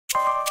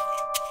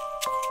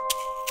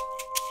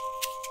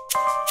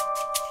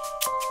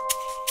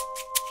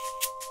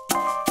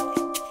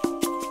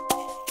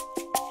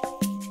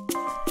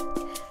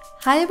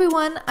Hi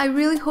everyone, I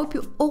really hope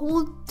you're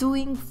all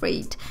doing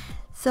great.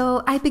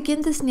 So I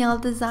begin this nail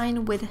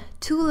design with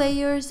 2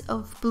 layers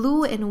of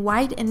blue and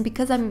white, and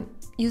because I'm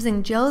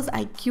using gels,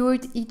 I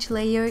cured each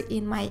layer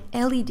in my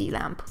LED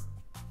lamp.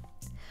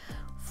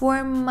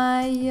 For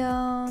my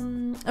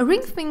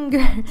ring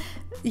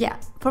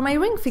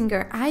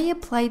finger, I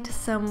applied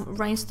some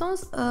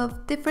rhinestones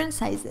of different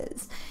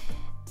sizes.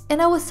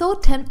 And I was so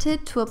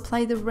tempted to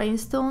apply the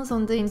rhinestones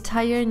on the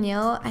entire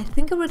nail. I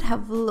think it would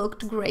have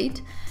looked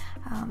great.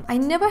 I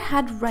never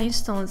had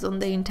rhinestones on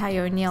the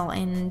entire nail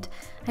and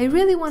I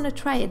really want to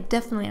try it.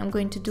 Definitely I'm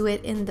going to do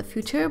it in the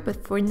future,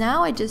 but for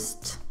now I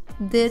just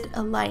did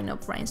a line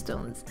of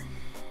rhinestones.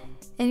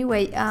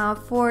 Anyway,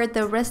 for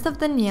the rest of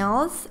the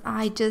nails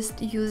I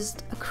just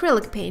used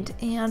acrylic paint,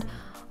 and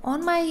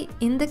on my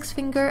index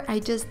finger I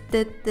just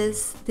did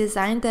this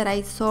design that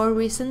I saw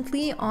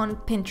recently on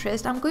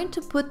Pinterest. I'm going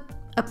to put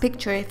a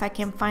picture if I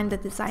can find the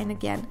design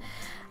again.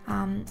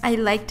 I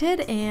liked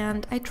it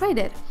and I tried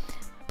it.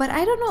 But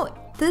I don't know,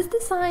 this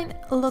design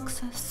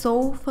looks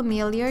so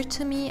familiar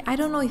to me. I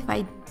don't know if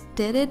I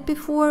did it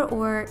before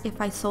or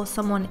if I saw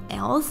someone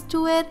else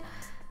do it.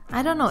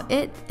 I don't know,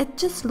 it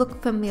just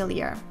looked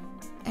familiar.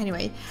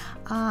 Anyway,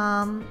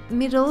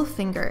 middle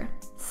finger,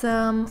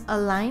 some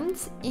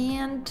lines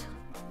and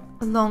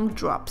long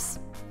drops.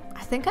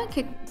 I think I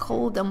could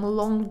call them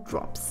long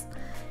drops.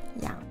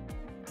 Yeah.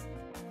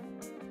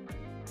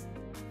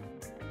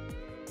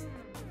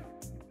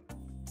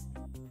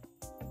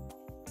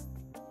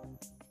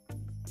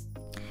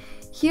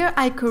 Here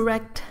I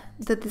correct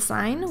the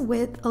design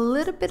with a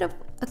little bit of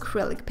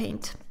acrylic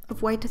paint,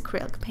 of white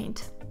acrylic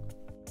paint.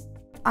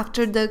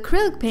 After the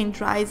acrylic paint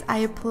dries, I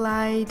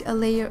applied a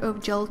layer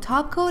of gel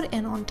top coat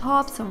and on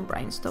top some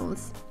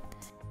rhinestones.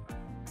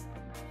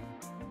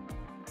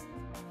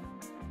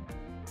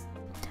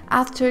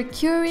 After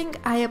curing,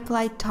 I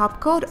applied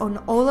top coat on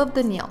all of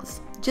the nails,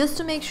 just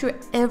to make sure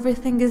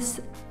everything is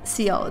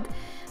sealed.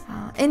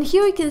 And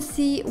here you can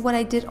see what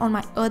I did on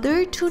my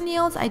other 2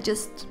 nails. I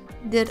just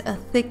did a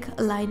thick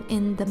line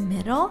in the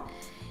middle,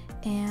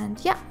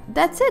 and yeah,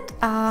 that's it.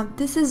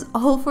 This is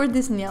all for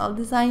this nail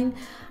design.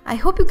 I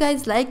hope you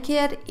guys like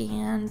it,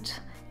 and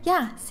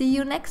yeah, see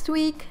you next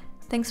week.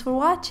 Thanks for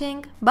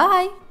watching.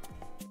 Bye.